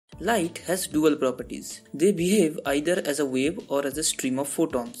Light has dual properties. They behave either as a wave or as a stream of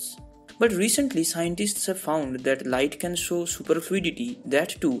photons. But recently, scientists have found that light can show superfluidity,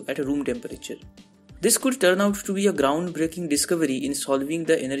 that too at room temperature. This could turn out to be a groundbreaking discovery in solving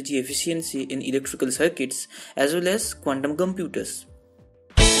the energy efficiency in electrical circuits as well as quantum computers.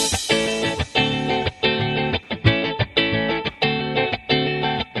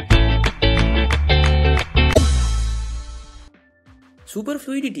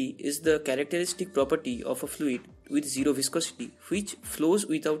 Superfluidity is the characteristic property of a fluid with zero viscosity, which flows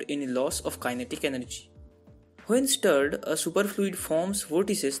without any loss of kinetic energy. When stirred, a superfluid forms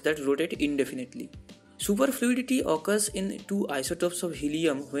vortices that rotate indefinitely. Superfluidity occurs in two isotopes of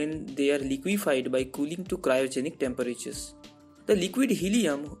helium when they are liquefied by cooling to cryogenic temperatures. The liquid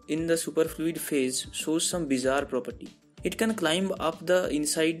helium in the superfluid phase shows some bizarre property. It can climb up the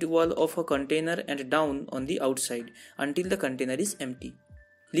inside wall of a container and down on the outside until the container is empty.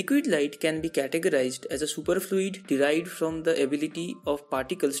 Liquid light can be categorized as a superfluid derived from the ability of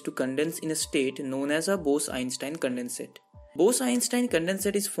particles to condense in a state known as a Bose-Einstein condensate. Bose-Einstein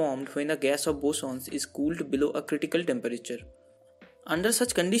condensate is formed when a gas of bosons is cooled below a critical temperature. Under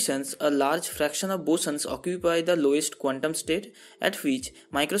such conditions, a large fraction of bosons occupy the lowest quantum state, at which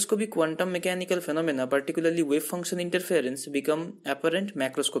microscopic quantum mechanical phenomena, particularly wave function interference, become apparent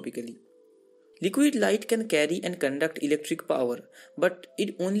macroscopically. Liquid light can carry and conduct electric power, but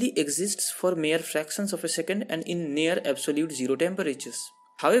it only exists for mere fractions of a second and in near absolute zero temperatures.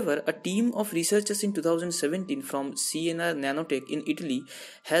 However, a team of researchers in 2017 from Siena Nanotech in Italy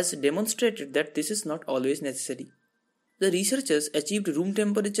has demonstrated that this is not always necessary. The researchers achieved room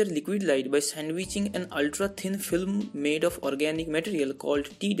temperature liquid light by sandwiching an ultra-thin film made of organic material called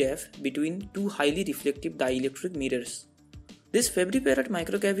TDAF between two highly reflective dielectric mirrors. This febriparrot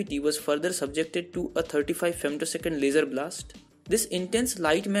microcavity was further subjected to a 35 femtosecond laser blast. This intense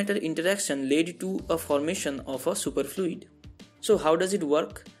light-matter interaction led to a formation of a superfluid. So how does it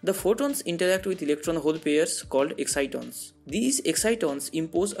work? The photons interact with electron-hole pairs called excitons. These excitons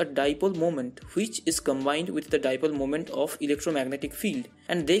impose a dipole moment which is combined with the dipole moment of electromagnetic field,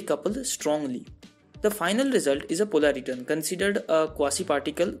 and they couple strongly. The final result is a polariton, considered a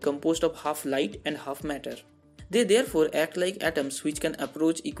quasi-particle composed of half light and half matter. They therefore act like atoms which can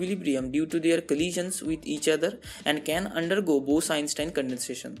approach equilibrium due to their collisions with each other and can undergo Bose-Einstein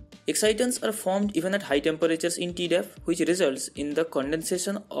condensation. Excitons are formed even at high temperatures in TDAF, which results in the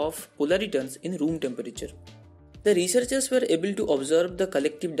condensation of polaritons in room temperature. The researchers were able to observe the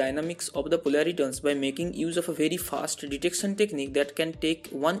collective dynamics of the polaritons by making use of a very fast detection technique that can take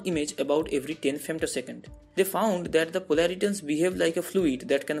one image about every 10 femtosecond. They found that the polaritons behave like a fluid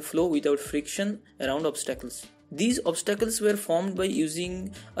that can flow without friction around obstacles. These obstacles were formed by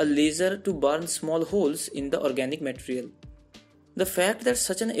using a laser to burn small holes in the organic material. The fact that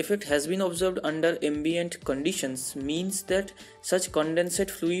such an effect has been observed under ambient conditions means that such condensate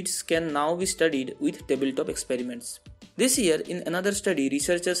fluids can now be studied with tabletop experiments. This year, in another study,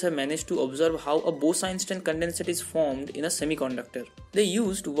 researchers have managed to observe how a Bose-Einstein condensate is formed in a semiconductor. They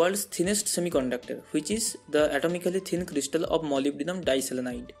used world's thinnest semiconductor, which is the atomically thin crystal of molybdenum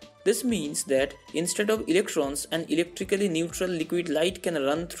diselenide. This means that instead of electrons, an electrically neutral liquid light can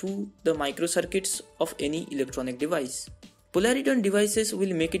run through the microcircuits of any electronic device. Polariton devices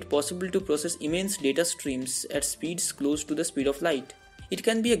will make it possible to process immense data streams at speeds close to the speed of light. It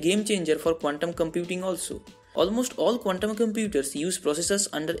can be a game changer for quantum computing also. Almost all quantum computers use processors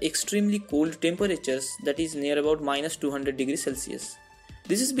under extremely cold temperatures, that is near about minus 200 degrees Celsius.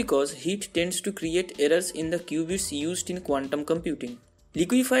 This is because heat tends to create errors in the qubits used in quantum computing.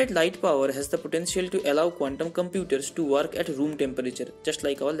 Liquefied light power has the potential to allow quantum computers to work at room temperature, just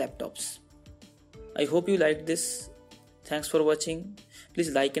like our laptops. I hope you liked this. Thanks for watching.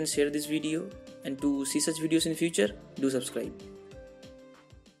 Please like and share this video, and to see such videos in future, do subscribe.